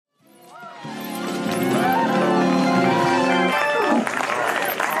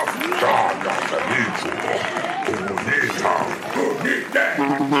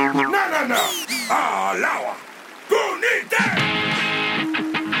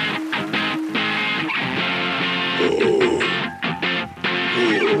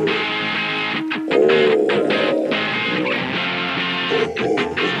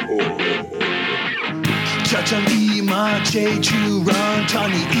제주랑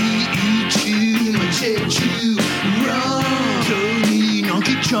타니 이주 이만 제주랑 도니 넌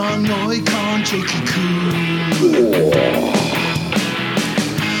기창 너의 컨제키 쿠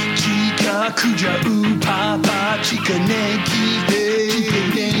지가 쿠자 우파파 지가 내기 해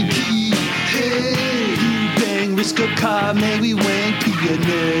Bang risk of car maybe when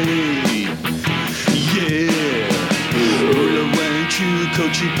P&A Yeah Roller went to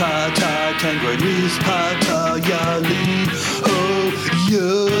Kochi Pata Tangway Riz Pata Yali Oh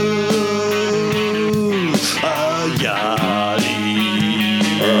yo Ayali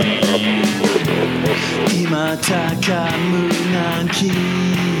Imataka Munanki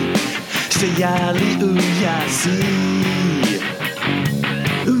Sayali Uyasi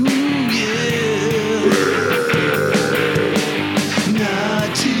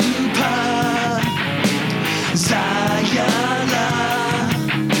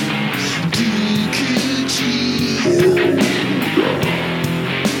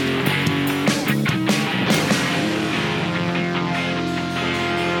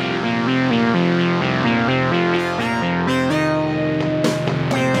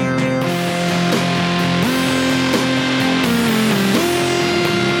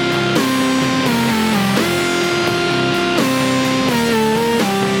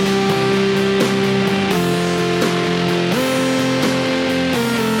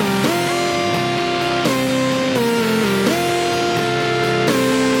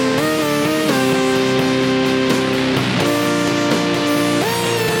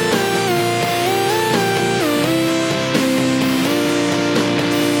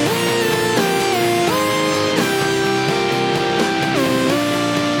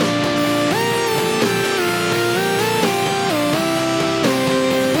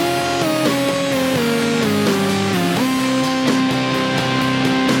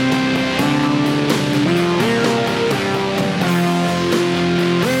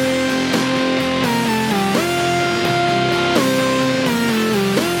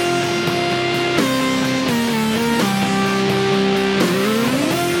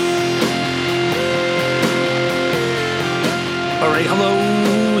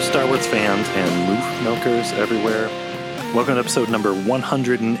Everywhere. Welcome to episode number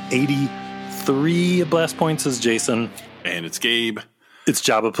 183 of Blast Points. Is Jason. And it's Gabe. It's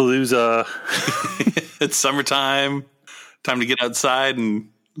Jabba-Palooza. It's summertime. Time to get outside and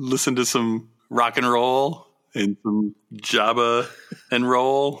listen to some rock and roll and some Jabba and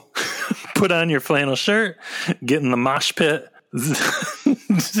roll. Put on your flannel shirt. Get in the mosh pit.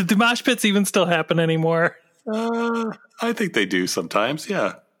 Do mosh pits even still happen anymore? I think they do sometimes,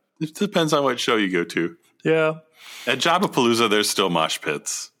 yeah. It depends on what show you go to. Yeah. At Jabba-Palooza, there's still mosh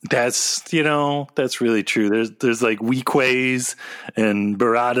pits. That's really true. There's like Weequays and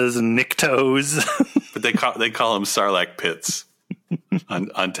Baratas and Niktos. But they call them Sarlacc pits on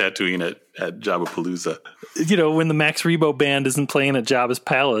Tatooine at Jabba-Palooza. When the Max Rebo band isn't playing at Jabba's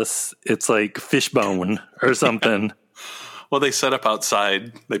palace, it's like Fishbone or something. Well, they set up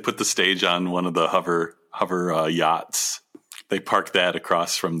outside. They put the stage on one of the hover yachts. They parked that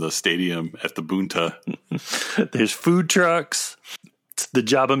across from the stadium at the Bunta. There's food trucks. It's the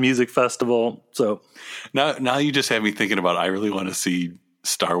Jabba Music Festival. So now you just have me thinking about, I really want to see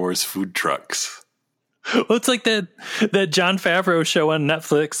Star Wars food trucks. Well, it's like that Jon Favreau show on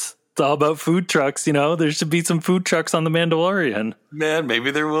Netflix. It's all about food trucks. There should be some food trucks on The Mandalorian. Man,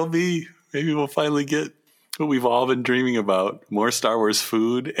 maybe there will be. Maybe we'll finally get what we've all been dreaming about. More Star Wars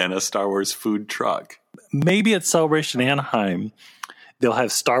food and a Star Wars food truck. Maybe at Celebration Anaheim, they'll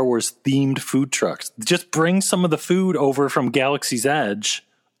have Star Wars themed food trucks. Just bring some of the food over from Galaxy's Edge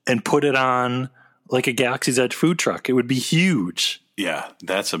and put it on like a Galaxy's Edge food truck. It would be huge. Yeah,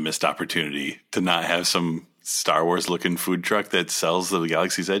 that's a missed opportunity to not have some Star Wars looking food truck that sells the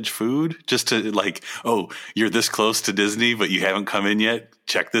Galaxy's Edge food. Just to like, oh, you're this close to Disney, but you haven't come in yet.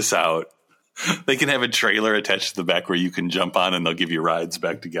 Check this out. They can have a trailer attached to the back where you can jump on and they'll give you rides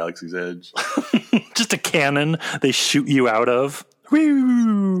back to Galaxy's Edge. Just a cannon they shoot you out of.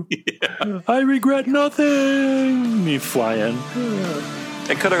 Woo! Yeah. I regret nothing. You fly in.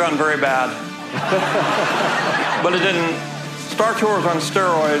 It could have gone very bad. But it didn't. Star Tours on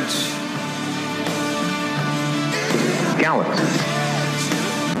steroids. Galaxy.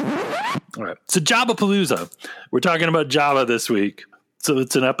 All right. So Jabba-Palooza. We're talking about Jabba this week. So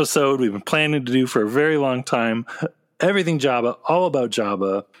it's an episode we've been planning to do for a very long time. Everything Jabba, all about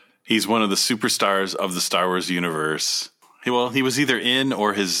Jabba. He's one of the superstars of the Star Wars universe. He was either in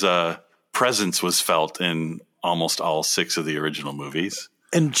or his presence was felt in almost all 6 of the original movies.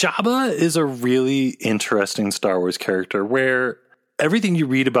 And Jabba is a really interesting Star Wars character where everything you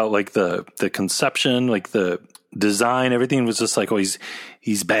read about, like the conception, like the design. Everything was just like, oh,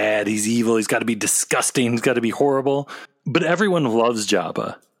 he's bad, he's evil, he's got to be disgusting, he's got to be horrible. But everyone loves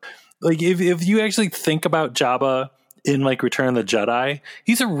Jabba. Like, if you actually think about Jabba in like Return of the Jedi,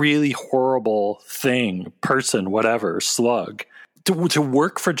 he's a really horrible person, whatever, slug. To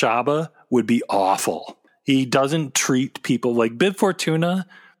work for Jabba would be awful. He doesn't treat people like Bib Fortuna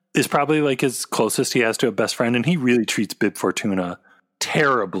is probably like his closest he has to a best friend, and he really treats Bib Fortuna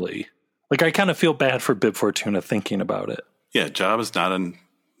terribly. Like, I kind of feel bad for Bib Fortuna thinking about it. Yeah, Jabba's not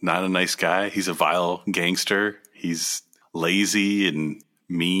a nice guy. He's a vile gangster. He's lazy and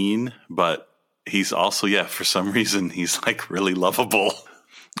mean, but he's also, for some reason, he's like really lovable.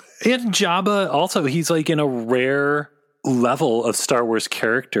 And Jabba also, he's like in a rare level of Star Wars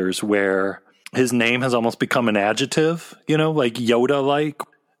characters where his name has almost become an adjective, like Yoda-like.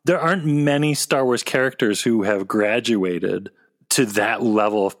 There aren't many Star Wars characters who have graduated to that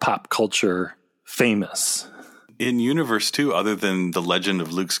level of pop culture famous. In universe too, other than the legend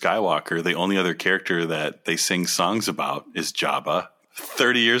of Luke Skywalker, the only other character that they sing songs about is Jabba.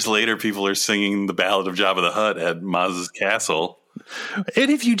 30 years later, people are singing the Ballad of Jabba the Hutt at Maz's castle. And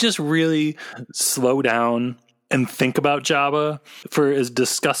if you just really slow down and think about Jabba, for as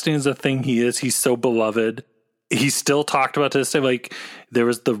disgusting as a thing he is, he's so beloved. He's still talked about to this day. Like, there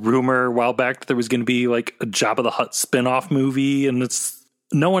was the rumor a while back that there was going to be like a Jabba the Hutt spinoff movie, and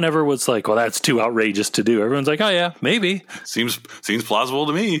no one ever was like, well, that's too outrageous to do. Everyone's like, oh yeah, maybe. Seems plausible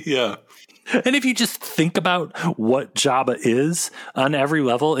to me. Yeah. And if you just think about what Jabba is on every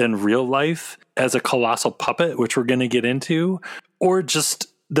level in real life as a colossal puppet, which we're going to get into, or just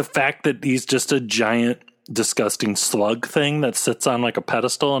the fact that he's just a giant, disgusting slug thing that sits on like a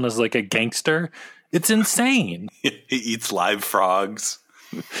pedestal and is like a gangster, it's insane. He eats live frogs.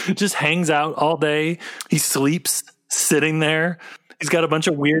 Just hangs out all day. He sleeps sitting there. He's got a bunch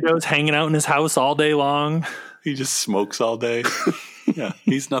of weirdos hanging out in his house all day long. He just smokes all day. Yeah,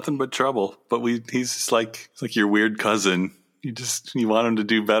 he's nothing but trouble. But he's just like your weird cousin. You want him to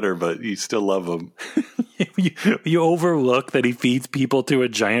do better, but you still love him. you overlook that he feeds people to a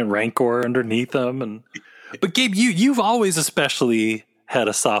giant rancor underneath him. But Gabe, you've always especially had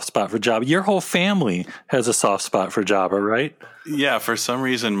a soft spot for Jabba. Your whole family has a soft spot for Jabba, right? Yeah, for some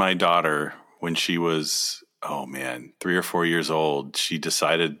reason, my daughter, when she was 3 or 4 years old, she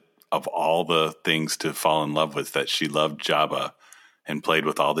decided of all the things to fall in love with that she loved Jabba, and played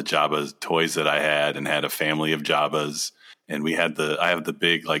with all the Jabba toys that I had, and had a family of Jabbas. And I have the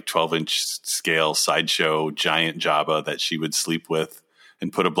big like 12-inch scale sideshow giant Jabba that she would sleep with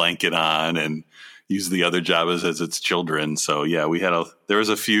and put a blanket on and use the other Jabbas as its children. So yeah, there was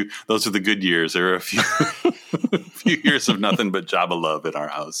a few, those are the good years. There were a few, few years of nothing but Jabba love in our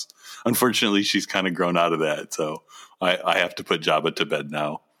house. Unfortunately, she's kind of grown out of that. So I have to put Jabba to bed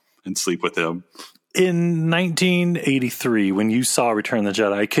now and sleep with him. In 1983, when you saw Return of the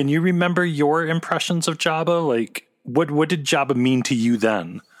Jedi, can you remember your impressions of Jabba? Like, what did Jabba mean to you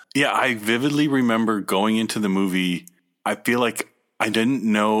then? Yeah, I vividly remember going into the movie. I feel like I didn't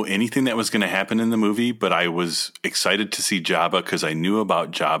know anything that was going to happen in the movie, but I was excited to see Jabba because I knew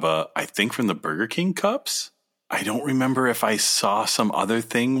about Jabba, I think, from the Burger King cups. I don't remember if I saw some other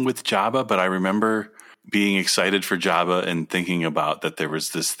thing with Jabba, but I remember being excited for Jabba and thinking about that there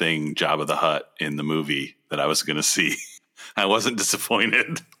was this thing, Jabba the Hutt, in the movie that I was going to see. I wasn't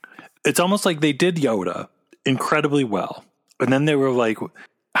disappointed. It's almost like they did Yoda incredibly well. And then they were like,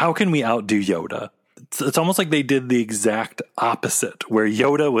 how can we outdo Yoda? It's almost like they did the exact opposite, where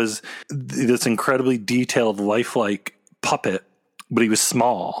Yoda was this incredibly detailed, lifelike puppet, but he was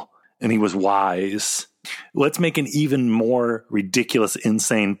small and he was wise. Let's make an even more ridiculous,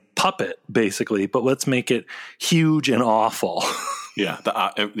 insane puppet, basically, but let's make it huge and awful. Yeah,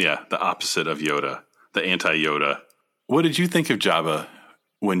 the opposite of Yoda, the anti-Yoda. What did you think of Jabba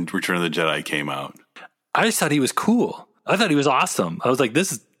when Return of the Jedi came out? I just thought he was cool. I thought he was awesome. I was like,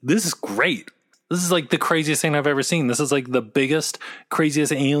 this is great. This is like the craziest thing I've ever seen. This is like the biggest,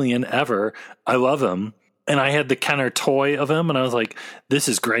 craziest alien ever. I love him. And I had the Kenner toy of him, and I was like, this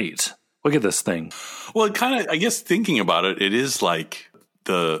is great. Look at this thing. Well, it kind of, I guess thinking about it, it is like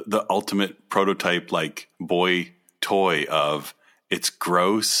the ultimate prototype, like boy toy of it's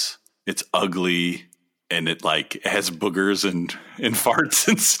gross, it's ugly, and it like has boogers and farts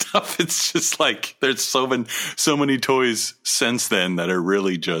and stuff. It's just like there's so many toys since then that are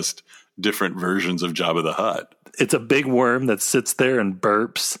really just different versions of Jabba the Hutt. It's a big worm that sits there and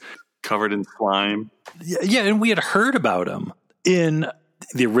burps, covered in slime. Yeah, and we had heard about him in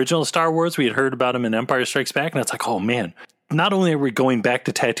the original Star Wars. We had heard about him in Empire Strikes Back, and it's like, oh man, not only are we going back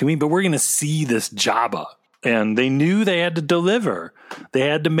to Tatooine, but we're going to see this Jabba. And they knew they had to deliver. They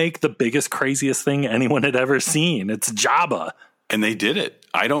had to make the biggest, craziest thing anyone had ever seen. It's Jabba. And they did it.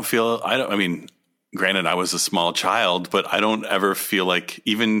 I mean, granted, I was a small child, but I don't ever feel like,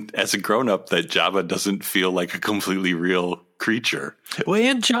 even as a grown-up, that Jabba doesn't feel like a completely real creature. Well,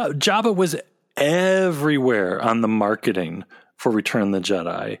 and Jabba was everywhere on the marketing for Return of the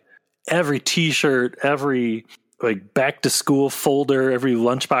Jedi. Every T-shirt, every back-to-school folder, every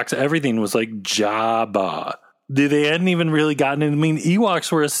lunchbox, everything was like Jabba. They hadn't even really gotten it. I mean,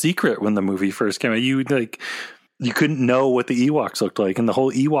 Ewoks were a secret when the movie first came out. You couldn't know what the Ewoks looked like, and the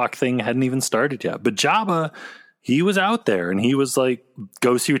whole Ewok thing hadn't even started yet. But Jabba, he was out there, and he was like,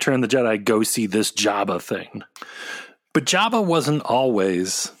 go see Return of the Jedi, go see this Jabba thing. But Jabba wasn't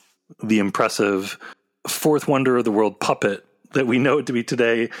always the impressive fourth wonder of the world puppet that we know it to be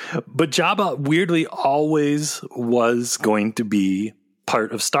today. But Jabba weirdly always was going to be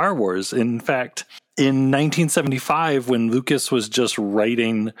part of Star Wars. In fact, in 1975, when Lucas was just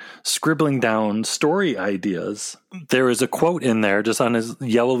scribbling down story ideas, there is a quote in there just on his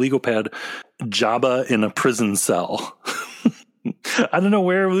yellow legal pad, Jabba in a prison cell. I don't know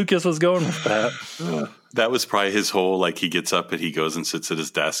where Lucas was going with that. That was probably his whole, he gets up and he goes and sits at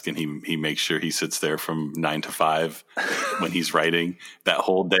his desk and he makes sure he sits there from 9 to 5 when he's writing. That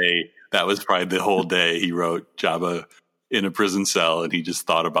whole day, that was probably the whole day he wrote Jabba in a prison cell, and he just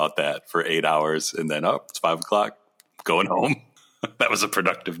thought about that for 8 hours, and then it's 5 o'clock, going home. That was a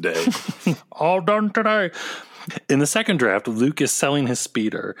productive day. All done today. In the second draft, Luke is selling his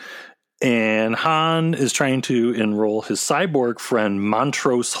speeder, and Han is trying to enroll his cyborg friend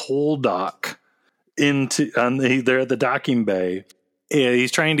Montrose Holdock they're at the docking bay. And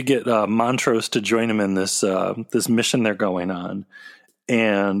he's trying to get Montrose to join him in this mission they're going on.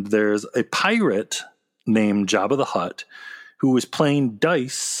 And there's a pirate named Jabba the Hutt who was playing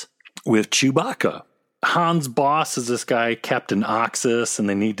dice with Chewbacca. Han's boss is this guy, Captain Oxus, and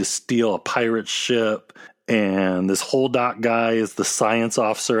they need to steal a pirate ship. And this Holdock guy is the science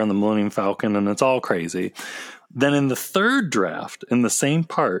officer on the Millennium Falcon, and it's all crazy. Then in the third draft, in the same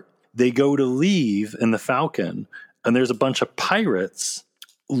part, they go to leave in the Falcon, and there's a bunch of pirates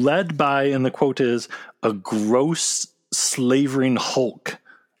led by, and the quote is, a gross slavering hulk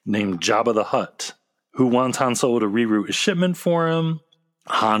named Jabba the Hutt, who wants Han Solo to reroute his shipment for him.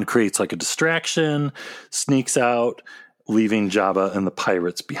 Han creates a distraction, sneaks out, leaving Jabba and the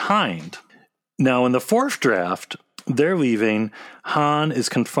pirates behind. Now, in the fourth draft, they're leaving. Han is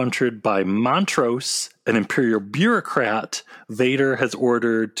confronted by Montrose, an Imperial bureaucrat Vader has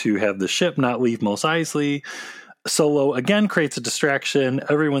ordered to have the ship not leave Mos Eisley. Solo again creates a distraction.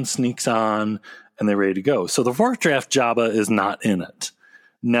 Everyone sneaks on, and they're ready to go. So the fourth draft, Jabba is not in it.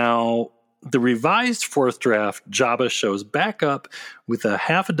 Now, the revised fourth draft, Jabba shows back up with a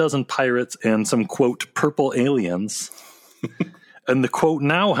half a dozen pirates and some, quote, purple aliens. And the quote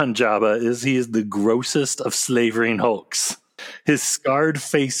now on Jabba is, he is the grossest of slavering hulks. His scarred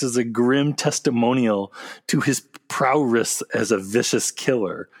face is a grim testimonial to his prowess as a vicious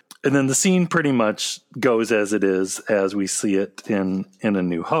killer. And then the scene pretty much goes as it is, as we see it in A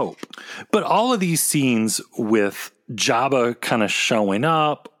New Hope. But all of these scenes with Jabba kind of showing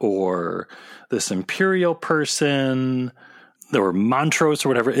up, or this Imperial person, or Montrose or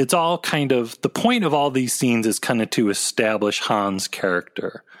whatever, it's all kind of, the point of all these scenes is kind of to establish Han's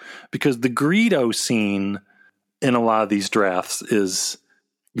character. Because the Greedo scene in a lot of these drafts is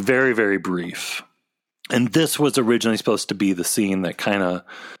very, very brief. And this was originally supposed to be the scene that kind of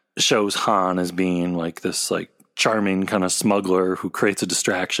shows Han as being this charming kind of smuggler who creates a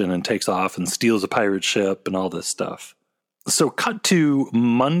distraction and takes off and steals a pirate ship and all this stuff. So cut to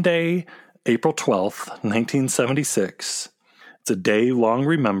Monday, April 12th, 1976. It's a day long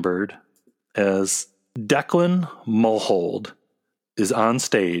remembered, as Declan Mulhold is on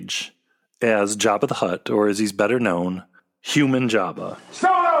stage as Jabba the Hutt, or as he's better known, Human Jabba.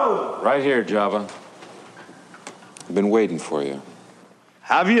 Solo! Right here, Jabba. I've been waiting for you.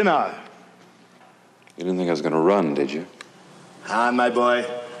 Have you now? You didn't think I was going to run, did you? Han, my boy,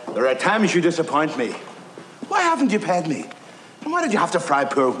 there are times you disappoint me. Why haven't you paid me? And why did you have to fry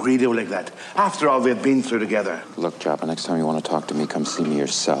poor Greedo like that, after all we've been through together? Look, Jabba, next time you want to talk to me, come see me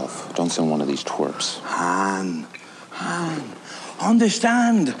yourself. Don't send one of these twerps. Han,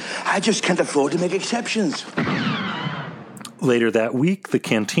 understand. I just can't afford to make exceptions. Later that week, the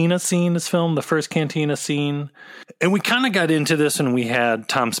cantina scene is filmed, the first cantina scene. And we kind of got into this when we had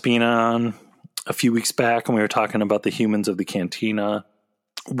Tom Spina on a few weeks back, and we were talking about the humans of the cantina,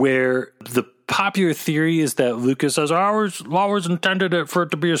 where the popular theory is that Lucas says, I always intended it for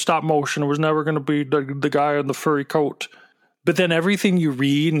it to be a stop motion. It was never going to be the guy in the furry coat But then everything you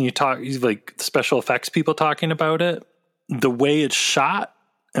read and you talk, like special effects people talking about it, the way it's shot,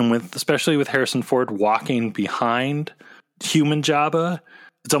 and especially with Harrison Ford walking behind human Jabba,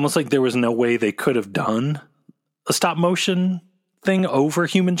 it's almost like there was no way they could have done a stop motion thing over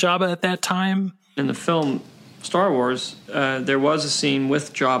human Jabba at that time. In the film Star Wars, there was a scene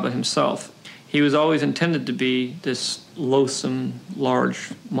with Jabba himself. He was always intended to be this loathsome,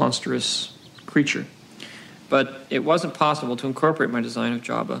 large, monstrous creature. But it wasn't possible to incorporate my design of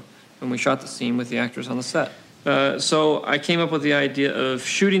Jabba when we shot the scene with the actors on the set. So I came up with the idea of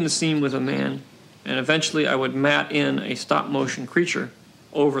shooting the scene with a man, and eventually I would mat in a stop-motion creature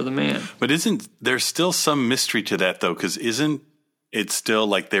over the man. But isn't there still some mystery to that, though? Because isn't it still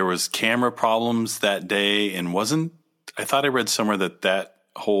like there was camera problems that day, and I thought I read somewhere that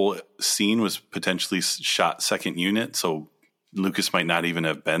whole scene was potentially shot second unit, so Lucas might not even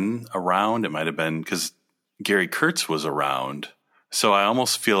have been around. It might have been because Gary Kurtz was around. So I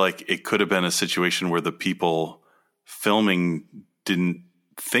almost feel like it could have been a situation where the people filming didn't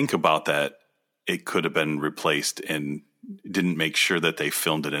think about that. It could have been replaced and didn't make sure that they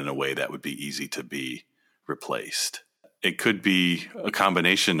filmed it in a way that would be easy to be replaced. It could be a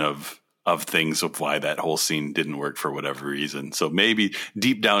combination of things of why that whole scene didn't work for whatever reason. So maybe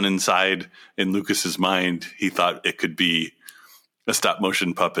deep down inside in Lucas's mind, he thought it could be a stop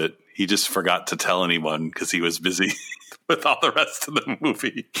motion puppet. He just forgot to tell anyone because he was busy with all the rest of the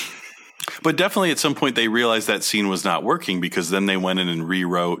movie. But definitely at some point they realized that scene was not working, because then they went in and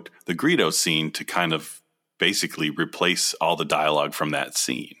rewrote the Greedo scene to kind of basically replace all the dialogue from that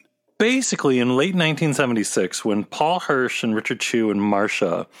scene. Basically, in late 1976, when Paul Hirsch and Richard Chew and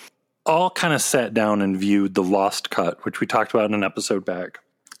Marcia all kind of sat down and viewed the Lost Cut, which we talked about in an episode back,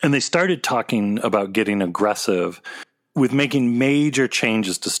 and they started talking about getting aggressive with making major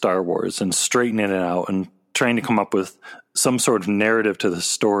changes to Star Wars and straightening it out and trying to come up with some sort of narrative to the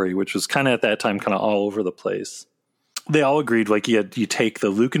story, which was kind of at that time kind of all over the place. They all agreed, like, you take the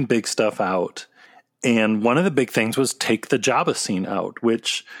Luke and Big stuff out, and one of the big things was take the Jabba scene out,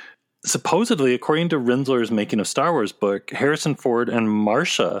 which supposedly, according to Rinsler's Making of Star Wars book, Harrison Ford and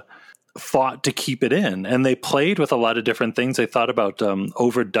Marcia fought to keep it in, and they played with a lot of different things. They thought about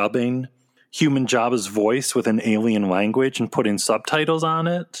overdubbing human Jabba's voice with an alien language and putting subtitles on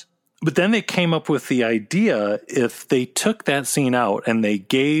it. But then they came up with the idea, if they took that scene out and they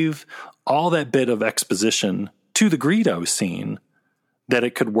gave all that bit of exposition to the Greedo scene, that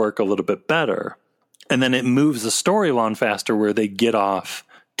it could work a little bit better. And then it moves the story along faster, where they get off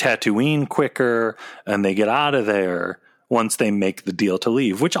Tatooine quicker and they get out of there once they make the deal to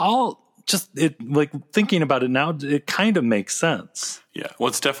leave, which like thinking about it now, it kind of makes sense. Yeah. Well,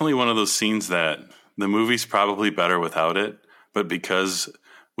 it's definitely one of those scenes that the movie's probably better without it, but because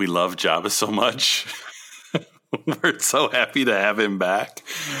we love Jabba so much, we're so happy to have him back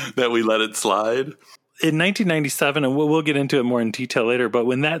that we let it slide. In 1997, and we'll get into it more in detail later, but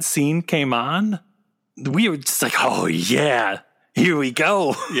when that scene came on, we were just like, oh yeah, here we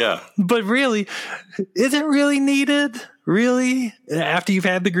go. Yeah. But really, is it really needed? Really? After you've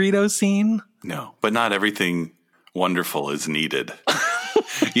had the Greedo scene? No, but not everything wonderful is needed.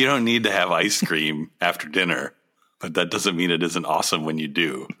 You don't need to have ice cream after dinner, but that doesn't mean it isn't awesome when you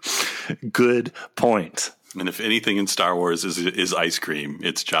do. Good point. And if anything in Star Wars is ice cream,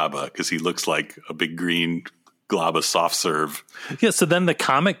 it's Jabba, because he looks like a big green glob of soft serve. Yeah, so then the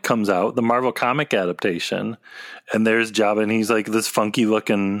comic comes out, the Marvel comic adaptation, and there's Jabba, and he's like this funky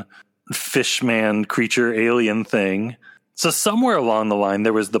looking fishman creature alien thing. So somewhere along the line,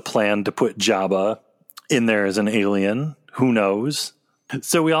 there was the plan to put Jabba in there as an alien. Who knows?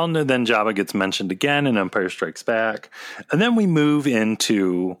 So we all know then Jabba gets mentioned again in Empire Strikes Back. And then we move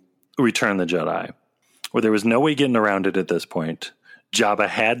into Return of the Jedi, where there was no way getting around it at this point. Jabba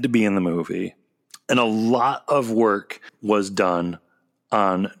had to be in the movie. And a lot of work was done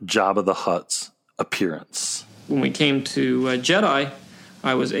on Jabba the Hutt's appearance. When we came to Jedi,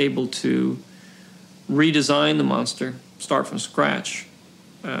 I was able to redesign the monster, start from scratch.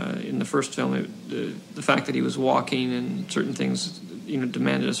 In the first film, the fact that he was walking and certain things,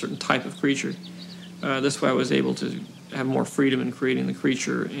 demanded a certain type of creature. This way I was able to have more freedom in creating the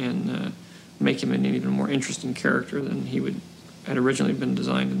creature and make him an even more interesting character than he had originally been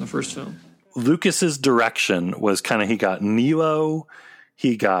designed in the first film. Lucas's direction was kind of, he got Nilo,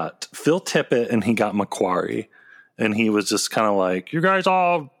 he got Phil Tippett, and he got McQuarrie. And he was just kind of like, you guys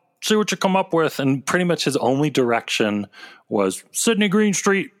all see what you come up with. And pretty much his only direction was Sidney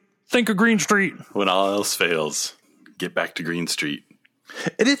Greenstreet. Think of Greenstreet. When all else fails, get back to Green Street.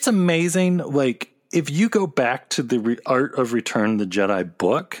 And it's amazing. Like, if you go back to the Art of Return of the Jedi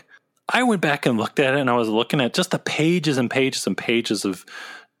book, I went back and looked at it, and I was looking at just the pages and pages and pages of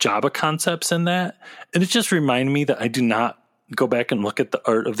Jabba concepts in that. And it just reminded me that I do not go back and look at the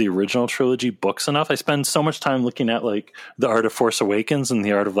art of the original trilogy books enough. I spend so much time looking at like the Art of Force Awakens and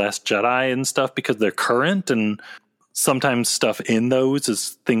the Art of Last Jedi and stuff because they're current, and sometimes stuff in those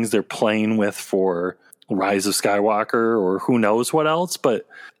is things they're playing with for Rise of Skywalker or who knows what else. But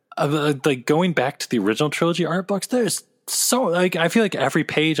like going back to the original trilogy art books, there's so like, I feel like every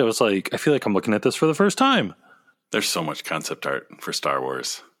page I was like, I feel like I'm looking at this for the first time. There's so much concept art for Star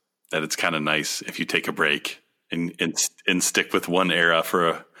Wars that it's kind of nice if you take a break and stick with one era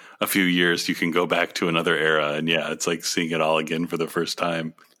for a few years. You can go back to another era, and yeah, it's like seeing it all again for the first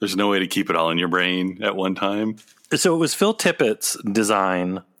time. There's no way to keep it all in your brain at one time. So it was Phil Tippett's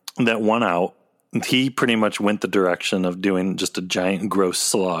design that won out. He pretty much went the direction of doing just a giant gross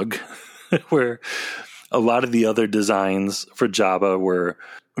slug, where a lot of the other designs for Jabba were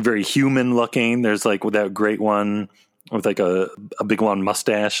very human looking. There's like that great one with like a big long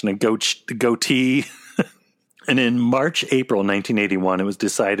mustache and a goatee. And in March, April 1981, it was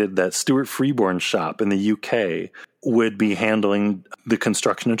decided that Stuart Freeborn's shop in the UK would be handling the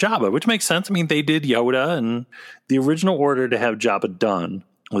construction of Jabba, which makes sense. I mean, they did Yoda, and the original order to have Jabba done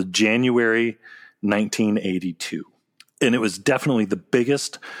was January 1982. And it was definitely the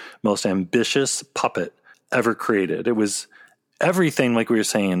biggest, most ambitious puppet ever created. It was everything, like we were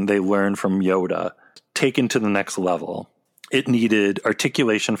saying, they learned from Yoda, taken to the next level. It needed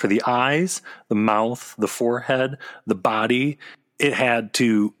articulation for the eyes, the mouth, the forehead, the body. It had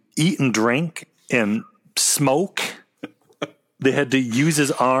to eat and drink and smoke. They had to use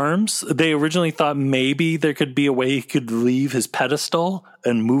his arms. They originally thought maybe there could be a way he could leave his pedestal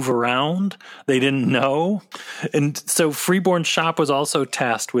and move around. They didn't know. And so Freeborn's shop was also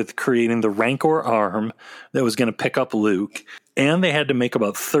tasked with creating the Rancor arm that was going to pick up Luke. And they had to make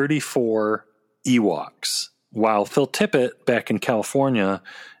about 34 Ewoks, while Phil Tippett back in California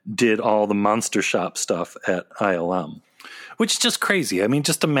did all the Monster Shop stuff at ILM, which is just crazy. I mean,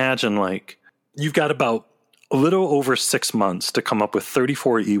 just imagine like you've got about a little over 6 months to come up with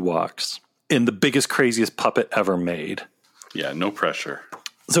 34 Ewoks in the biggest, craziest puppet ever made. Yeah, no pressure.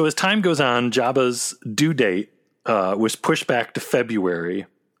 So as time goes on, Jabba's due date was pushed back to February.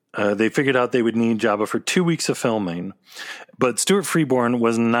 They figured out they would need Jabba for 2 weeks of filming. But Stuart Freeborn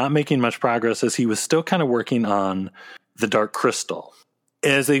was not making much progress as he was still kind of working on The Dark Crystal.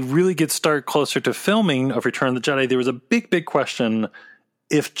 As they really start closer to filming of Return of the Jedi, there was a big, big question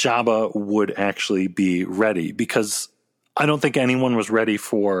if Jabba would actually be ready, because I don't think anyone was ready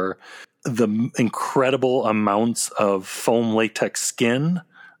for the incredible amounts of foam latex skin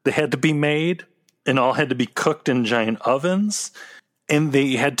that had to be made and all had to be cooked in giant ovens. And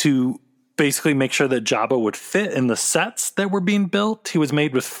they had to basically make sure that Jabba would fit in the sets that were being built. He was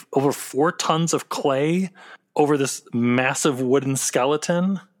made with over 4 tons of clay over this massive wooden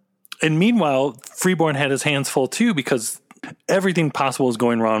skeleton. And meanwhile, Freeborn had his hands full too, because everything possible was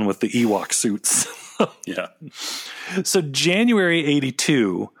going wrong with the Ewok suits. Yeah. So January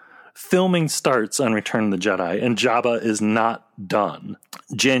 82, filming starts on Return of the Jedi, and Jabba is not done.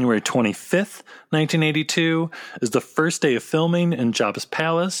 January 25th, 1982 is the first day of filming in Jabba's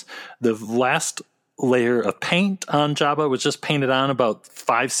palace. The last layer of paint on Jabba was just painted on about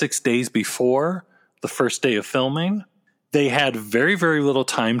 5-6 days before the first day of filming. They had very, very little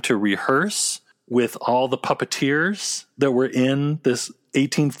time to rehearse with all the puppeteers that were in this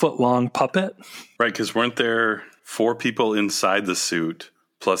 18-foot long puppet. Right, because weren't there 4 people inside the suit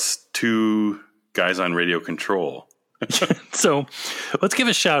plus 2 guys on radio control? So let's give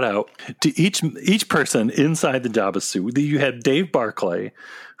a shout out to each person inside the Jabba suit. You had Dave Barclay,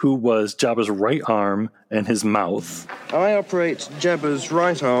 who was Jabba's right arm and his mouth. I operate Jabba's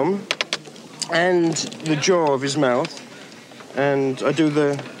right arm and the jaw of his mouth, and I do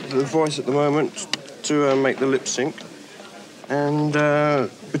the voice at the moment to make the lip sync. And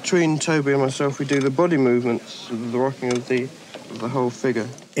between Toby and myself, we do the body movements, the rocking of the whole figure.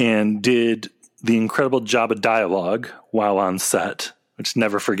 And did the incredible Jabba dialogue while on set, which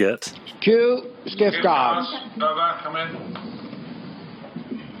never forget. Cue, skiff guards. Over, come in.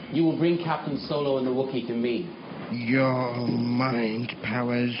 You will bring Captain Solo and the Wookiee to me. Your mind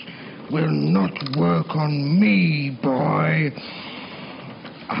powers will not work on me, boy.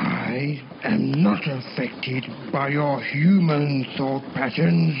 I am not affected by your human thought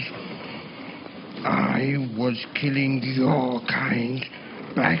patterns. I was killing your kind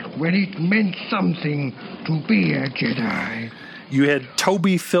back when it meant something to be a Jedi. You had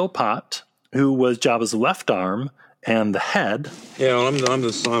Toby Philpott, who was Jabba's left arm and the head. Yeah, well, I'm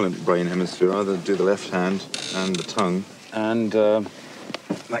the silent brain hemisphere. I do the left hand and the tongue. And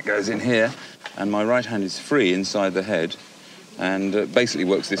That goes in here, and my right hand is free inside the head, and basically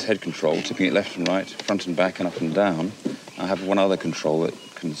works this head control, tipping it left and right, front and back, and up and down. I have one other control that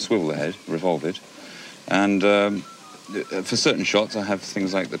can swivel the head, revolve it, and for certain shots I have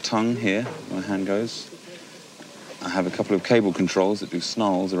things like the tongue here, where my hand goes. I have a couple of cable controls that do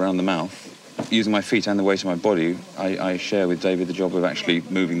snarls around the mouth. Using my feet and the weight of my body, I share with David the job of actually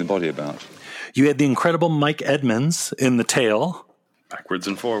moving the body about. You had the incredible Mike Edmonds in the tail. Backwards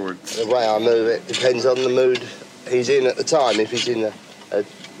and forwards. The way I move it depends on the mood he's in at the time. If he's in a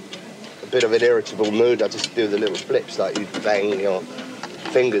bit of an irritable mood, I just do the little flips like you'd bang your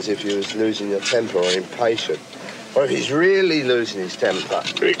fingers if you was losing your temper or impatient. Or if he's really losing his temper,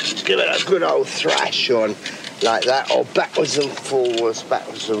 give it a good old thrash on like that, or backwards and forwards,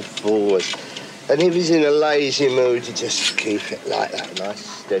 backwards and forwards. And if he's in a lazy mood, you just keep it like that, nice,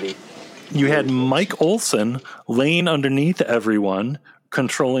 steady. You had Mike Olson laying underneath everyone,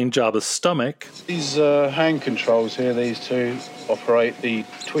 controlling Jabba's stomach. These hand controls here, these two, operate the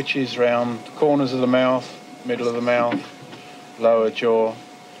twitches round the corners of the mouth, middle of the mouth, lower jaw,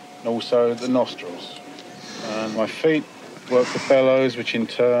 and also the nostrils. And my feet work the bellows, which in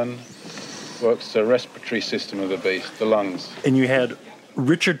turn works the respiratory system of the beast, the lungs. And you had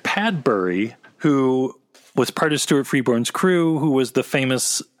Richard Padbury, who was part of Stuart Freeborn's crew, who was the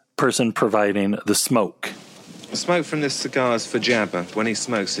famous person providing the smoke. The smoke from this cigar is for Jabba. When he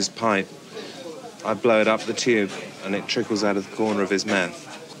smokes his pipe, I blow it up the tube and it trickles out of the corner of his mouth.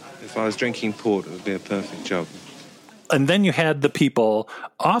 If I was drinking port, it would be a perfect job. And then you had the people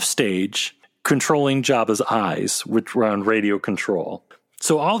off stage controlling Jabba's eyes, which were on radio control.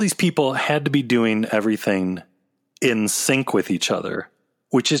 So all these people had to be doing everything in sync with each other,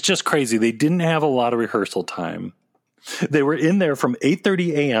 which is just crazy. They didn't have a lot of rehearsal time. They were in there from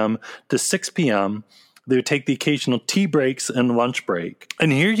 8:30 a.m. to 6 p.m. They would take the occasional tea breaks and lunch break.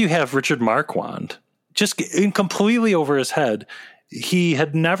 And here you have Richard Marquand, just completely over his head. He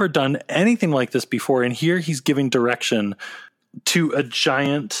had never done anything like this before, and here he's giving direction to a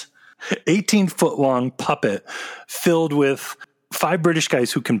giant 18-foot-long puppet filled with 5 British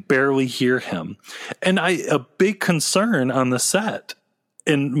guys who can barely hear him. And a big concern on the set,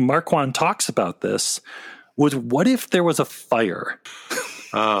 and Marquand talks about this, was what if there was a fire?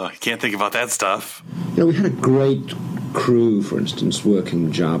 Oh, I can't think about that stuff. You know, we had a great crew, for instance,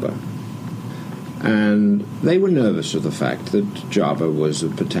 working Jabba. And they were nervous of the fact that Jabba was a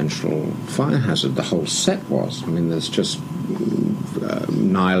potential fire hazard. The whole set was. I mean, there's just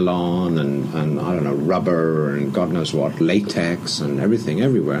nylon and I don't know, rubber and God knows what, latex and everything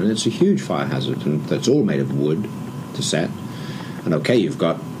everywhere. And it's a huge fire hazard, and that's all made of wood to set. And okay, you've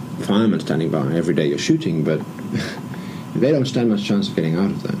got firemen standing by every day you're shooting, but they don't stand much chance of getting out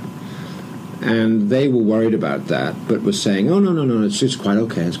of there. And they were worried about that, but were saying, "Oh no, it's quite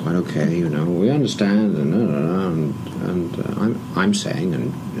okay, you know, we understand." And I'm saying,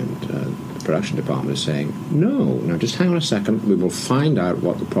 and the production department is saying, "No, just hang on a second. We will find out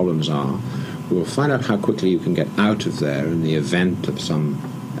what the problems are. We will find out how quickly you can get out of there in the event of some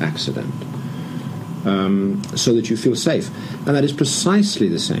accident, so that you feel safe." And that is precisely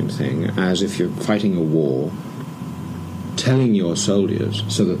the same thing as if you're fighting a war, telling your soldiers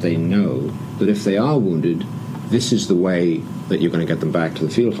so that they know that if they are wounded, this is the way that you're going to get them back to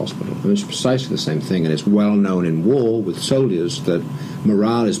the field hospital. And it's precisely the same thing, and it's well known in war with soldiers that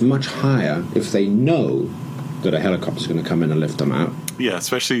morale is much higher if they know that a helicopter is going to come in and lift them out. Yeah,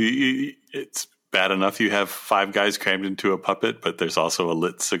 especially it's bad enough you have 5 guys crammed into a puppet, but there's also a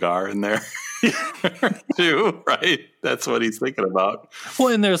lit cigar in there too, right? That's what he's thinking about. Well,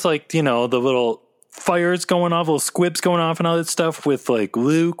 and there's like, you know, the little fires going off, little squibs going off and all that stuff with like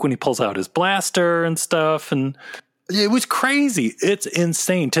Luke when he pulls out his blaster and stuff. And it was crazy. It's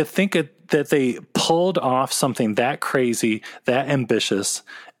insane to think that they pulled off something that crazy, that ambitious,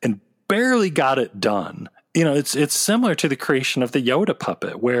 and barely got it done. You know, it's similar to the creation of the Yoda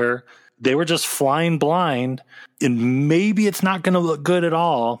puppet, where they were just flying blind, and maybe it's not going to look good at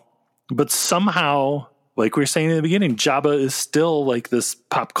all, but somehow, like we were saying in the beginning, Jabba is still like this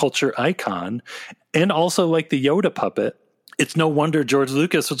pop culture icon. And also like the Yoda puppet. It's no wonder George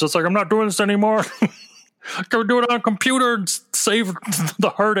Lucas was just like, I'm not doing this anymore. I can do it on a computer and save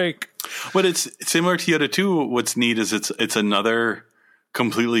the heartache. But it's similar to Yoda too. What's neat is it's another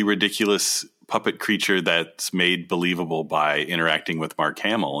completely ridiculous puppet creature that's made believable by interacting with Mark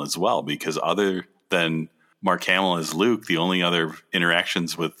Hamill as well. Because other than Mark Hamill as Luke, the only other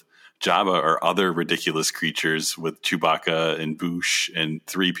interactions with Jabba are other ridiculous creatures with Chewbacca and Boosh and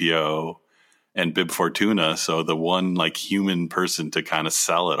 3PO and Bib Fortuna. So the one like human person to kind of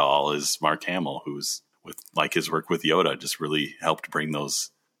sell it all is Mark Hamill, who's with like his work with Yoda just really helped bring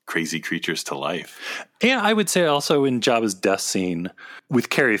those crazy creatures to life. And I would say also in Jabba's death scene with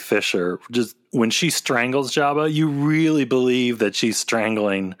Carrie Fisher, just when she strangles Jabba, you really believe that she's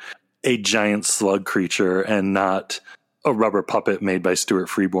strangling a giant slug creature and not a rubber puppet made by Stuart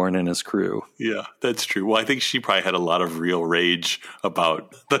Freeborn and his crew. Yeah, that's true. Well, I think she probably had a lot of real rage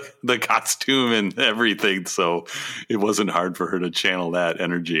about the costume and everything, so it wasn't hard for her to channel that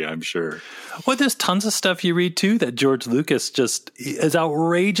energy, I'm sure. Well, there's tons of stuff you read, too, that George Lucas just, as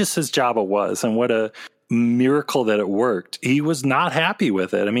outrageous as Jabba was, and what a miracle that it worked, he was not happy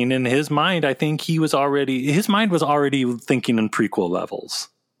with it. I mean, in his mind, I think his mind was already thinking in prequel levels.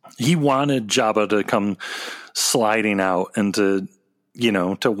 He wanted Jabba to come sliding out and to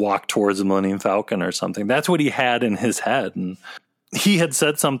walk towards the Millennium Falcon or something. That's what he had in his head. And he had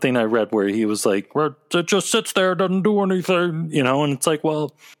said something I read where he was like, well, it just sits there, doesn't do anything, and it's like,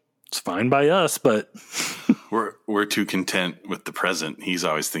 well, it's fine by us, but we're too content with the present. He's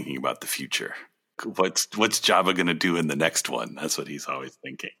always thinking about the future. What's Jabba going to do in the next one? That's what he's always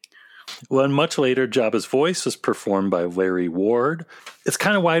thinking. Well, and much later, Jabba's voice was performed by Larry Ward. It's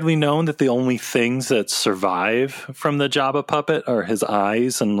kind of widely known that the only things that survive from the Jabba puppet are his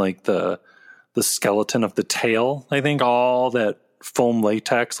eyes and like the skeleton of the tail. I think all that foam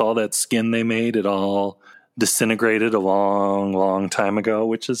latex, all that skin they made, it all disintegrated a long, long time ago,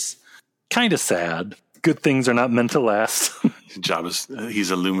 which is kind of sad. Good things are not meant to last. He's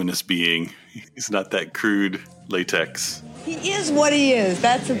a luminous being. He's not that crude latex. He is what he is.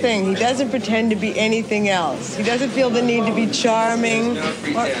 That's the thing. He doesn't pretend to be anything else. He doesn't feel the need to be charming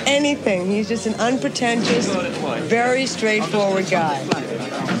or anything. He's just an unpretentious, very straightforward guy.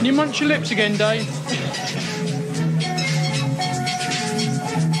 Can you munch your lips again, Dave?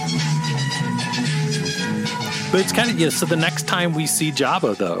 But it's kind of, so the next time we see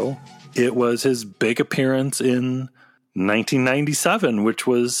Jabba, though, it was his big appearance in 1997, which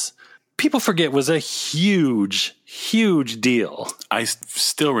was, people forget, was a huge, huge deal. I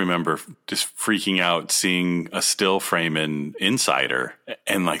still remember just freaking out seeing a still frame in Insider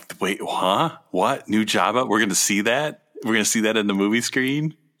and like, wait, huh? What? New Jabba? We're going to see that? We're going to see that in the movie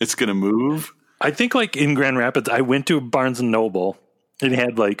screen? It's going to move? I think like in Grand Rapids, I went to Barnes & Noble and it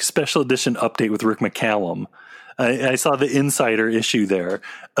had like special edition update with Rick McCallum. I saw the Insider issue there.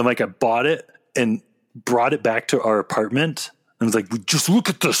 And like I bought it and brought it back to our apartment. And was like, just look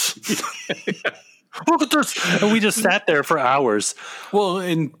at this. Look at this. And we just sat there for hours. Well,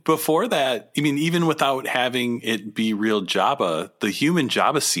 and before that, I mean, even without having it be real Jabba, the human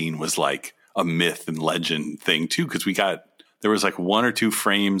Jabba scene was like a myth and legend thing too. Because there was like one or two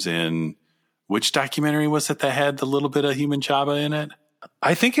frames in, which documentary was it that had the little bit of human Jabba in it?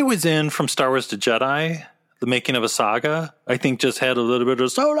 I think it was in From Star Wars to Jedi, The Making of a Saga. I think just had a little bit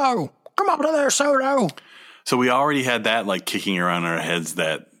of Solo. Come over there, Solo. So we already had that like kicking around in our heads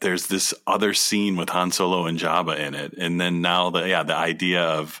that there's this other scene with Han Solo and Jabba in it. And then now the idea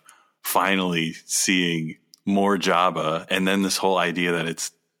of finally seeing more Jabba, and then this whole idea that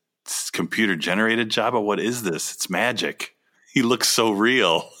it's computer generated Jabba. What is this? It's magic. He looks so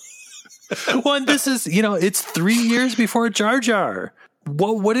real. Well, and this is, it's 3 years before Jar Jar.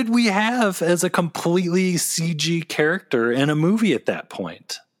 What did we have as a completely CG character in a movie at that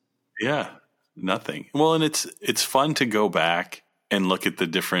point? Yeah. Nothing. Well, and it's fun to go back and look at the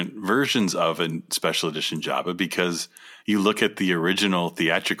different versions of a special edition Jabba, because you look at the original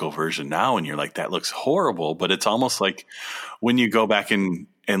theatrical version now and you're like, that looks horrible. But it's almost like when you go back and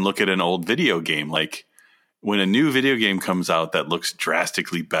look at an old video game, like when a new video game comes out that looks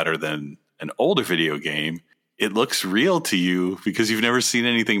drastically better than an older video game, it looks real to you because you've never seen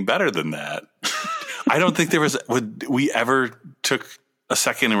anything better than that. I don't think we ever took a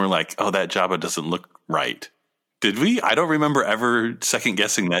second and we're like, oh, that Jabba doesn't look right. Did we? I don't remember ever second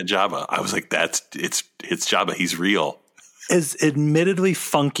guessing that Jabba. I was like, it's Jabba. He's real. As admittedly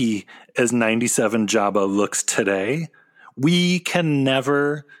funky as 97 Jabba looks today, we can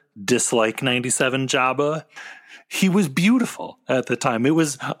never dislike 97 Jabba. He was beautiful at the time. It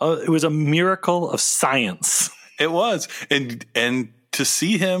was a miracle of science. It was. And to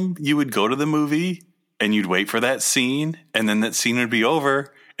see him, you would go to the movie and you'd wait for that scene, and then that scene would be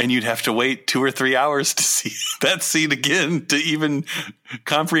over, and you'd have to wait 2 or 3 hours to see that scene again to even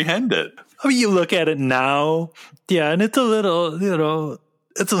comprehend it. I mean, you look at it now, yeah, and it's a little,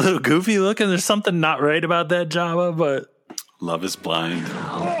 it's a little goofy looking. There's something not right about that Jabba, but love is blind.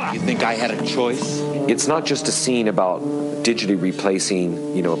 You think I had a choice? It's not just a scene about digitally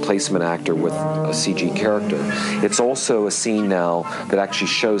replacing, a placement actor with a CG character. It's also a scene now that actually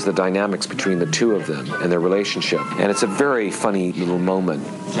shows the dynamics between the two of them and their relationship. And it's a very funny little moment.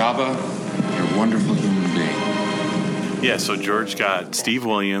 Jabba, you're a wonderful human being. Yeah, so George got Steve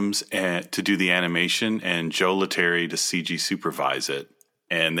Williams to do the animation and Joe Letteri to CG supervise it.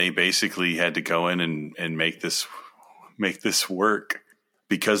 And they basically had to go in and make this work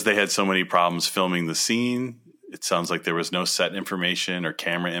because they had so many problems filming the scene. It sounds like there was no set information or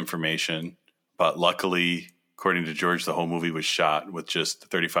camera information. But luckily, according to George, the whole movie was shot with just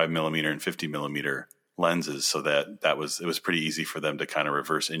 35 millimeter and 50 millimeter lenses. So it was pretty easy for them to kind of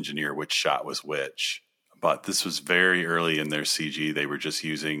reverse engineer which shot was which. But this was very early in their CG. They were just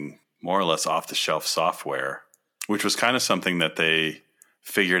using more or less off-the-shelf software, which was kind of something that they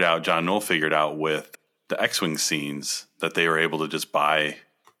figured out, John Knoll figured out with the X-Wing scenes, that they were able to just buy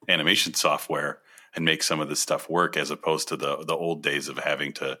animation software and make some of this stuff work as opposed to the old days of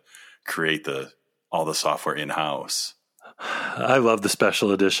having to create all the software in-house. I love the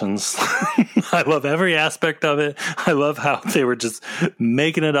special editions. I love every aspect of it. I love how they were just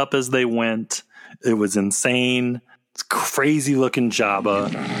making it up as they went. It was insane. It's crazy looking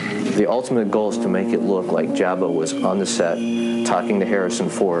Jabba. The ultimate goal is to make it look like Jabba was on the set talking to Harrison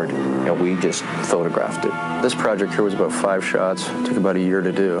Ford, and we just photographed it. This project here was about 5 shots. It took about a year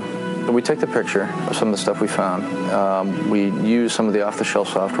to do. We took the picture of some of the stuff we found. We used some of the off-the-shelf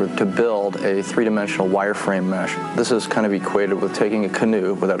software to build a 3-dimensional wireframe mesh. This is kind of equated with taking a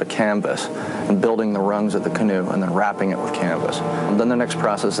canoe without a canvas and building the rungs of the canoe and then wrapping it with canvas. And then the next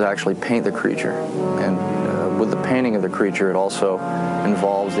process is to actually paint the creature. And with the painting of the creature, it also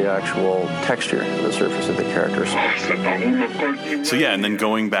involves the actual texture of the surface of the character. So yeah, and then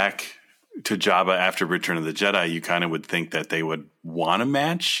going back to Jabba after Return of the Jedi, you kind of would think that they would want to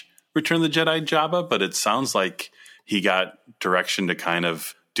match Return of the Jedi Jabba, but it sounds like he got direction to kind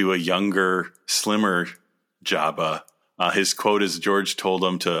of do a younger, slimmer Jabba. His quote is George told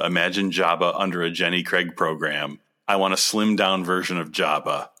him to imagine Jabba under a Jenny Craig program. I want a slimmed down version of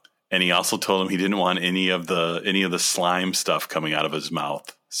Jabba. And he also told him he didn't want any of the slime stuff coming out of his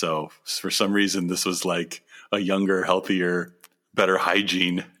mouth. So for some reason, this was like a younger, healthier, better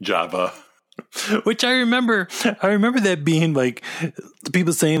hygiene Jabba. Which I remember that being like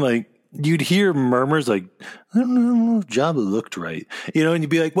people saying like you'd hear murmurs like I don't know if Jabba looked right, and you'd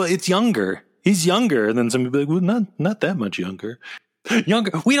be like, well, it's younger. He's younger, and then somebody would be like, well, not that much younger.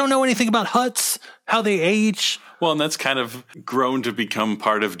 We don't know anything about Hutts, how they age. Well, and that's kind of grown to become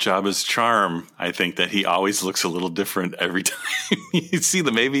part of Jabba's charm. I think that he always looks a little different every time you see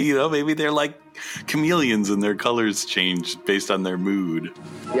them. Maybe they're like chameleons and their colors change based on their mood.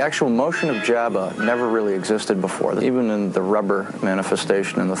 The actual motion of Jabba never really existed before. Even in the rubber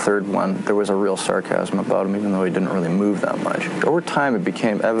manifestation in the third one, there was a real sarcasm about him, even though he didn't really move that much. Over time, it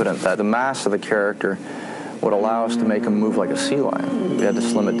became evident that the mass of the character would allow us to make him move like a sea lion. We had to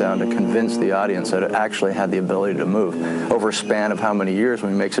slim it down to convince the audience that it actually had the ability to move. Over a span of how many years,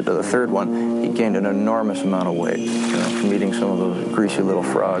 when he makes it to the third one, he gained an enormous amount of weight from eating some of those greasy little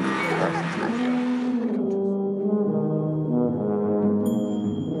frogs.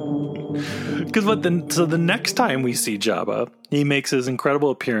 So the next time we see Jabba, he makes his incredible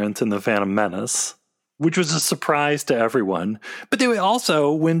appearance in The Phantom Menace, which was a surprise to everyone. But they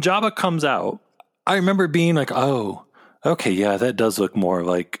also, when Jabba comes out, I remember being like, oh, okay, yeah, that does look more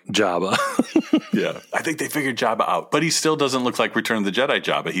like Jabba. Yeah, I think they figured Jabba out. But he still doesn't look like Return of the Jedi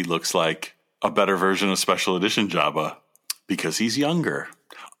Jabba. He looks like a better version of Special Edition Jabba because he's younger.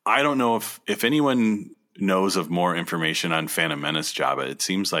 I don't know if anyone knows of more information on Phantom Menace Jabba. It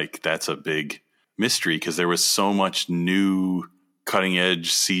seems like that's a big mystery because there was so much new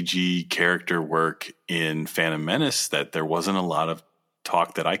cutting-edge CG character work in Phantom Menace that there wasn't a lot of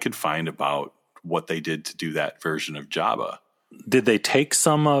talk that I could find about what they did to do that version of Jabba. Did they take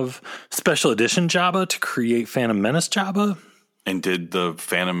some of Special Edition Jabba to create Phantom Menace Jabba? And did the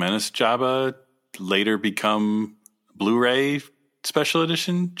Phantom Menace Jabba later become Blu-ray Special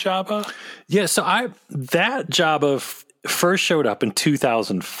Edition Jabba? Yeah, so that Jabba first showed up in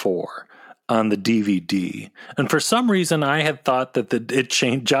 2004 on the DVD. And for some reason, I had thought that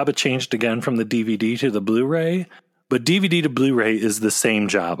Jabba changed again from the DVD to the Blu-ray. But DVD to Blu-ray is the same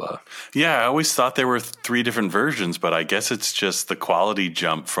Jabba. Yeah, I always thought there were 3 different versions, but I guess it's just the quality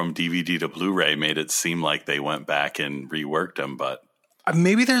jump from DVD to Blu-ray made it seem like they went back and reworked them. But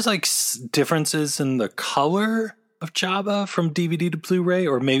maybe there's like differences in the color of Jabba from DVD to Blu-ray,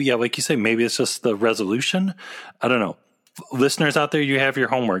 or maybe, yeah, like you say, maybe it's just the resolution. I don't know. Listeners out there, you have your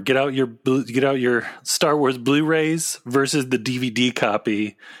homework. Get out your Star Wars Blu-rays versus the DVD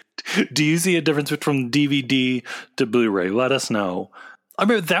copy. Do you see a difference from DVD to Blu-ray? Let us know. I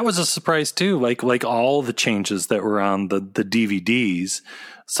mean, that was a surprise too. Like all the changes that were on the DVDs.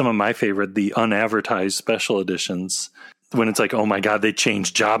 Some of my favorite, the unadvertised special editions, when it's like, oh my God, they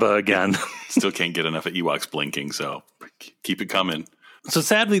changed Jabba again. Still can't get enough of Ewoks blinking, so Keep it coming. So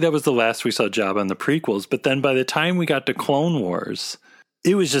sadly, that was the last we saw Jabba in the prequels. But then by the time we got to Clone Wars,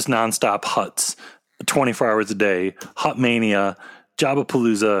 it was just nonstop Hutts, 24 hours a day, Hutt Mania,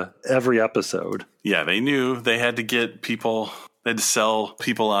 Jabba-Palooza, every episode. Yeah, they knew they had to get people, they had to sell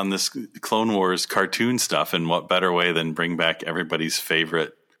people on this Clone Wars cartoon stuff. And what better way than bring back everybody's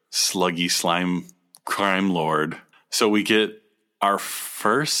favorite sluggy slime crime lord. So we get our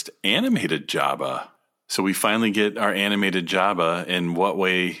first animated Jabba. So we finally get our animated Jabba. In what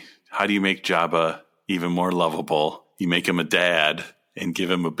way? How do you make Jabba even more lovable? You make him a dad and give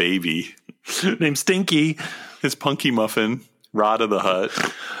him a baby named Stinky. His punky muffin, Rada the Hutt.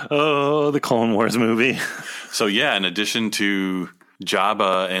 Oh, the Clone Wars movie. So yeah, in addition to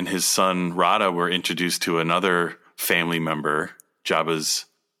Jabba and his son Rada, we're introduced to another family member, Jabba's,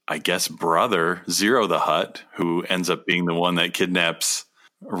 I guess, brother, Zero the Hutt, who ends up being the one that kidnaps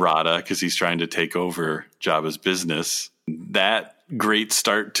Rada because he's trying to take over Jabba's business. That great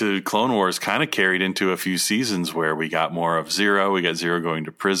start to Clone Wars kind of carried into a few seasons where we got more of Zero. We got Zero going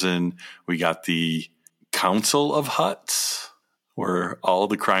to prison. We got the Council of Hutts, where all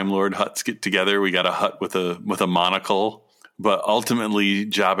the crime lord Hutts get together. We got a Hutt with a monocle. But ultimately,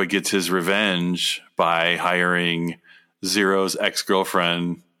 Jabba gets his revenge by hiring Zero's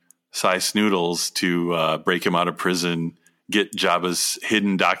ex-girlfriend, Sy Snoodles, to break him out of prison, get Jabba's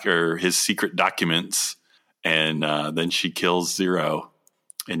hidden his secret documents, and then she kills Zero,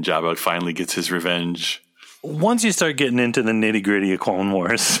 and Jabba finally gets his revenge. Once you start getting into the nitty-gritty of Clone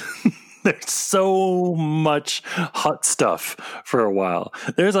Wars, there's so much Hutt stuff for a while.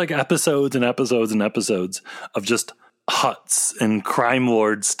 There's like episodes and episodes and episodes of just Hutts and crime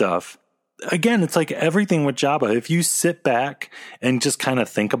lord stuff. Again, it's like everything with Jabba. If you sit back and just kind of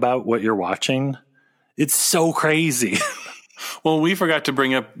think about what you're watching, it's so crazy. Well, we forgot to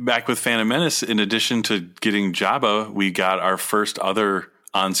bring up back with Phantom Menace, in addition to getting Jabba, we got our first other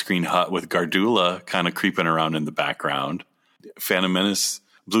on-screen Hutt with Gardula kind of creeping around in the background. Phantom Menace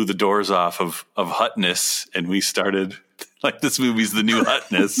blew the doors off of Huttness, and we started, like, this movie's the new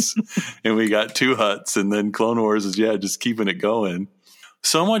Huttness. And we got 2 Hutts, and then Clone Wars is, just keeping it going.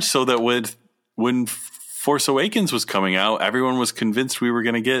 So much so that when Force Awakens was coming out, everyone was convinced we were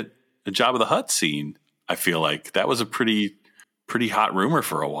going to get a Jabba the Hutt scene. I feel like that was a pretty hot rumor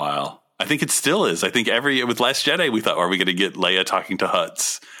for a while. I think it still is. I think with Last Jedi, we thought, are we going to get Leia talking to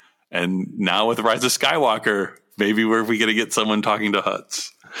Hutts? And now with Rise of Skywalker, maybe we going to get someone talking to Hutts.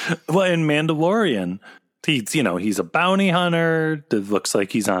 Well, in Mandalorian, he's a bounty hunter. It looks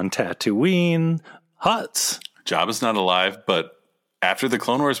like he's on Tatooine. Hutts. Jabba's not alive, but after the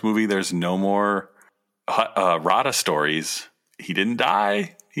Clone Wars movie, there's no more Rada stories. He didn't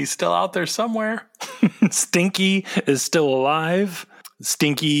die. He's still out there somewhere. Stinky is still alive.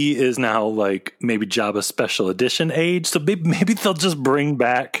 Stinky is now like maybe Jabba Special Edition age. So maybe they'll just bring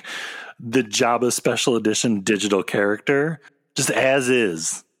back the Jabba Special Edition digital character just as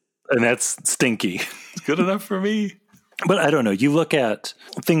is. And that's Stinky. It's good enough for me. But I don't know. You look at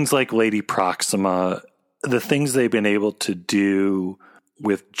things like Lady Proxima, the things they've been able to do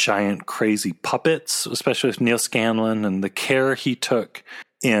with giant crazy puppets, especially with Neil Scanlon and the care he took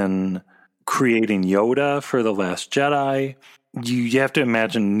in creating Yoda for The Last Jedi. You have to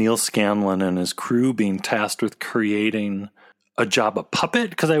imagine Neil Scanlon and his crew being tasked with creating a Jabba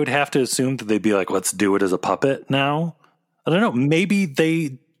puppet, because I would have to assume that they'd be like, let's do it as a puppet now. I don't know. Maybe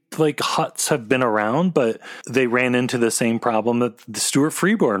Hutts have been around, but they ran into the same problem that Stuart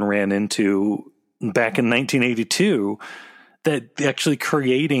Freeborn ran into back in 1982, that actually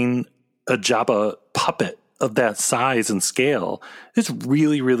creating a Jabba puppet of that size and scale is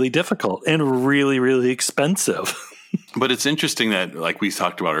really, really difficult and really, really expensive. But it's interesting that, like we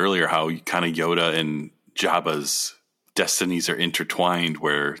talked about earlier, how kind of Yoda and Jabba's destinies are intertwined,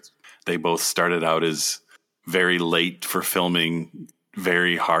 where they both started out as very late for filming,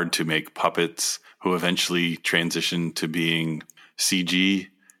 very hard to make puppets, who eventually transitioned to being CG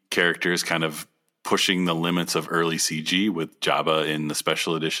characters, kind of pushing the limits of early CG with Jabba in the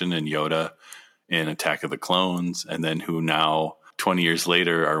Special Edition and Yoda in Attack of the Clones, and then who now 20 years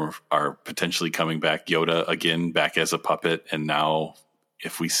later are potentially coming back, Yoda again back as a puppet. And now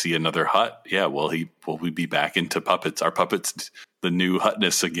if we see another Hutt, will we be back into puppets? Are puppets the new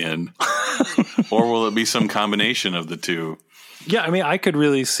Huttness again? Or will it be some combination of the two? Yeah, I mean, I could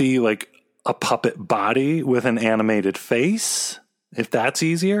really see like a puppet body with an animated face, if that's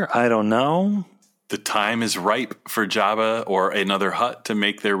easier. I don't know. The time is ripe for Jabba or another Hutt to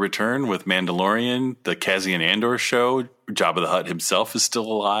make their return with Mandalorian, the Cassian Andor show. Jabba the Hutt himself is still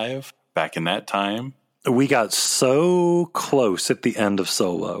alive back in that time. we got so close at the end of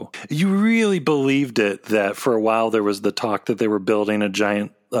Solo. You really believed it that for a while there was the talk that they were building a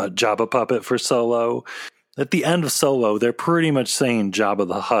giant Jabba puppet for Solo. At the end of Solo, they're pretty much saying Jabba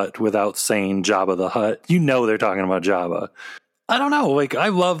the Hutt without saying Jabba the Hutt. You know they're talking about Jabba. I don't know. Like, I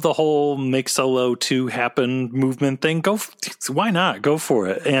love the whole make Solo 2 happen movement thing. Why not? Go for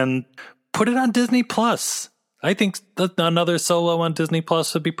it. And put it on Disney Plus. I think another Solo on Disney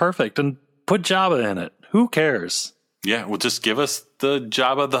Plus would be perfect. And put Jabba in it. Who cares? Yeah, well, just give us the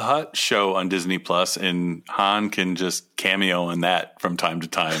Jabba the Hutt show on Disney Plus, and Han can just cameo in that from time to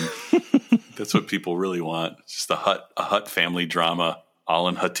time. That's what people really want. Just a Hutt family drama, all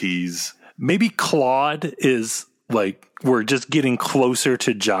in Huttese. Maybe Claude is like, we're just getting closer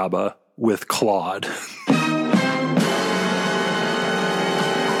to Jabba with Claude.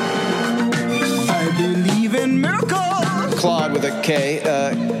 I believe in miracles. Claude with a K,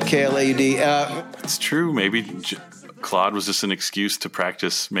 K-L-A-U-D. It's true. Maybe Claude was just an excuse to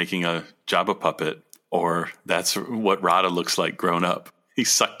practice making a Jabba puppet, or that's what Rada looks like grown up. He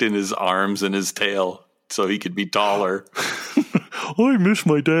sucked in his arms and his tail so he could be taller. I miss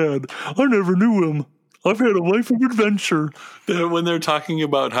my dad. I never knew him. I've had a life of adventure. When they're talking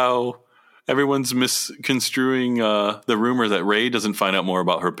about how everyone's misconstruing the rumor that Rey doesn't find out more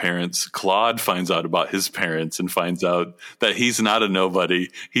about her parents, Claude finds out about his parents and finds out that he's not a nobody.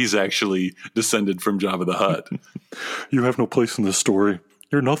 He's actually descended from Jabba the Hutt. You have no place in this story.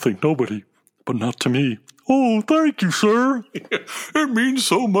 You're nothing, nobody, but not to me. Oh, thank you, sir. It means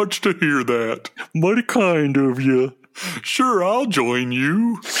so much to hear that. Mighty kind of you. Sure, I'll join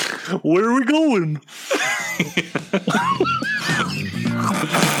you. Where are we going?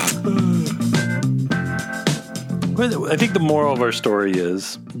 I think the moral of our story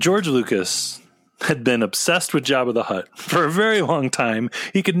is George Lucas had been obsessed with Jabba the Hutt for a very long time.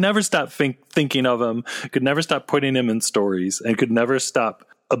 He could never stop thinking of him, could never stop putting him in stories, and could never stop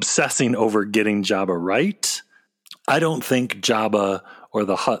obsessing over getting Jabba right. I don't think Jabba or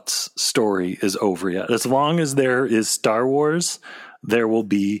the Hutt's story is over yet. As long as there is Star Wars, there will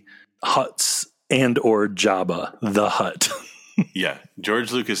be Hutts and or Jabba the Hutt. Yeah,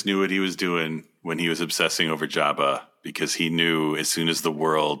 George Lucas knew what he was doing when he was obsessing over Jabba, because he knew as soon as the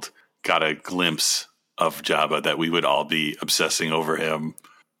world got a glimpse of Jabba that we would all be obsessing over him.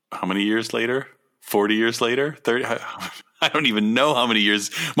 How many years later? 40 years later? 30? I don't even know how many years.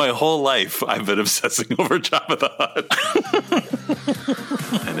 My whole life I've been obsessing over Jabba the Hutt.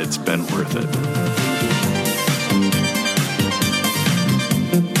 And it's been worth it.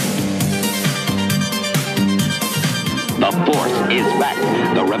 The Force is back.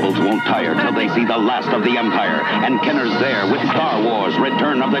 The rebels won't tire till they see the last of the Empire. And Kenner's there with Star Wars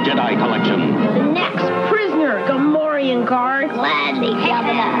Return of the Jedi Collection. The next prisoner, Gamorrean Guard. Gladly,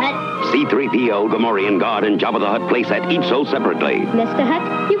 Jabba the Hutt. C-3PO, Gamorrean Guard, and Jabba the Hutt playset each sold separately. Mr.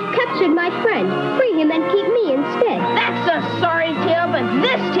 Hutt, you've captured my friend. Free him and keep me instead. That's a sorry tale, but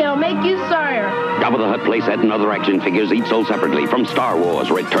this tale make you sorrier. Jabba the Hutt playset and other action figures each sold separately from Star Wars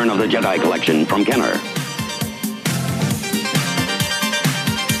Return of the Jedi Collection from Kenner.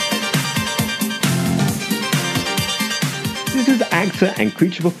 This is actor and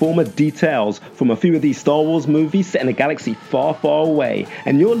creature performer details from a few of these Star Wars movies set in a galaxy far, far away,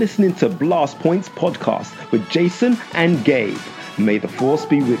 and you're listening to Blast Points Podcast with Jason and Gabe. May the Force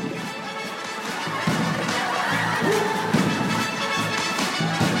be with you.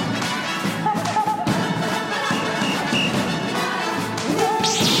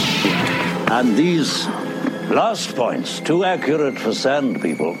 And these blast points, too accurate for sand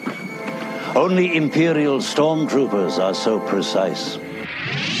people. Only Imperial stormtroopers are so precise.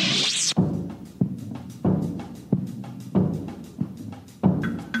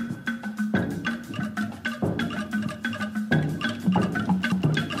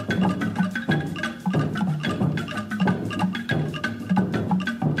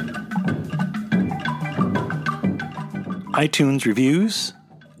 iTunes reviews.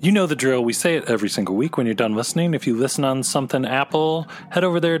 You know the drill. We say it every single week when you're done listening. If you listen on something Apple, head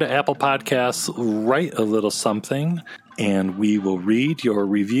over there to Apple Podcasts, write a little something, and we will read your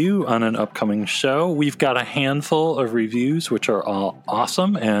review on an upcoming show. We've got a handful of reviews, which are all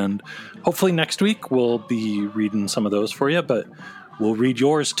awesome, and hopefully next week we'll be reading some of those for you, but we'll read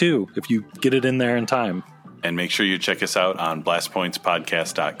yours too if you get it in there in time. And make sure you check us out on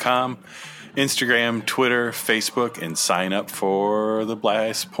blastpointspodcast.com. Instagram, Twitter, Facebook, and sign up for the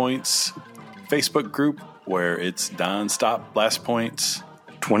Blast Points Facebook group where it's non-stop Blast Points.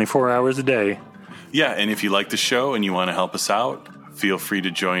 24 hours a day. Yeah, and if you like the show and you want to help us out, feel free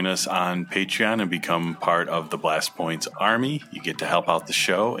to join us on Patreon and become part of the Blast Points Army. You get to help out the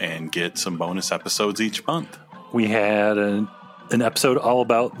show and get some bonus episodes each month. We had an episode all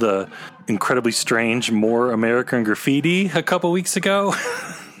about the incredibly strange More American Graffiti a couple weeks ago.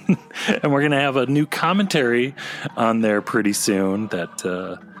 And we're going to have a new commentary on there pretty soon that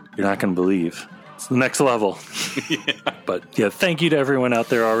you're not going to believe. It's the next level. But yeah, thank you to everyone out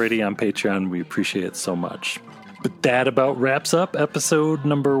there already on Patreon. We appreciate it so much. But that about wraps up episode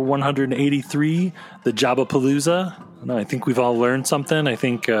number 183, the Jabba-Palooza. No, I think we've all learned something. I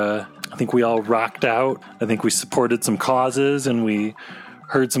think we all rocked out. I think we supported some causes and we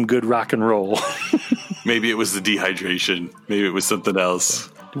heard some good rock and roll. Maybe it was the dehydration. Maybe it was something else.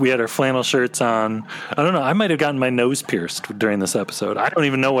 We had our flannel shirts on. I don't know. I might have gotten my nose pierced during this episode. I don't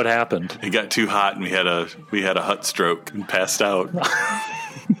even know what happened. It got too hot and we had a hut stroke and passed out.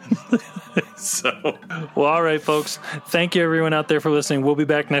 So, well, all right, folks. Thank you, everyone out there, for listening. We'll be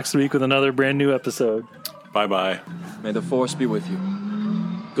back next week with another brand new episode. Bye-bye. May the Force be with you.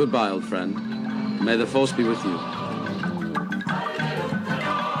 Goodbye, old friend. May the Force be with you.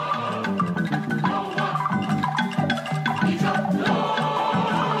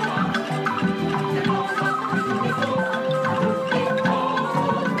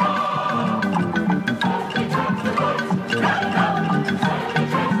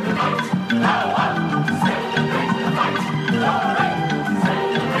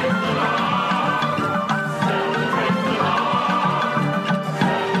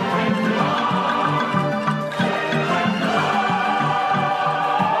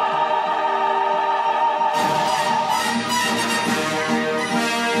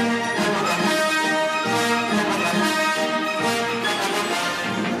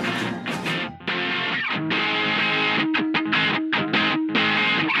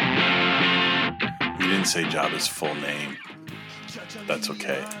 Say Jabba's full name. That's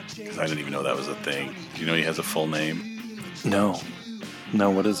okay, because I didn't even know that was a thing. Do you know he has a full name? No,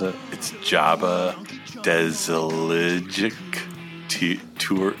 what is it? It's Jabba Deziligic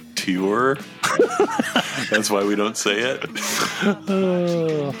Tour. That's why we don't say it.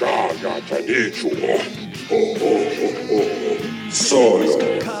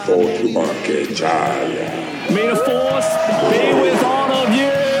 May the Force be with all of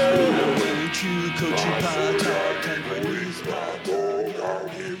you.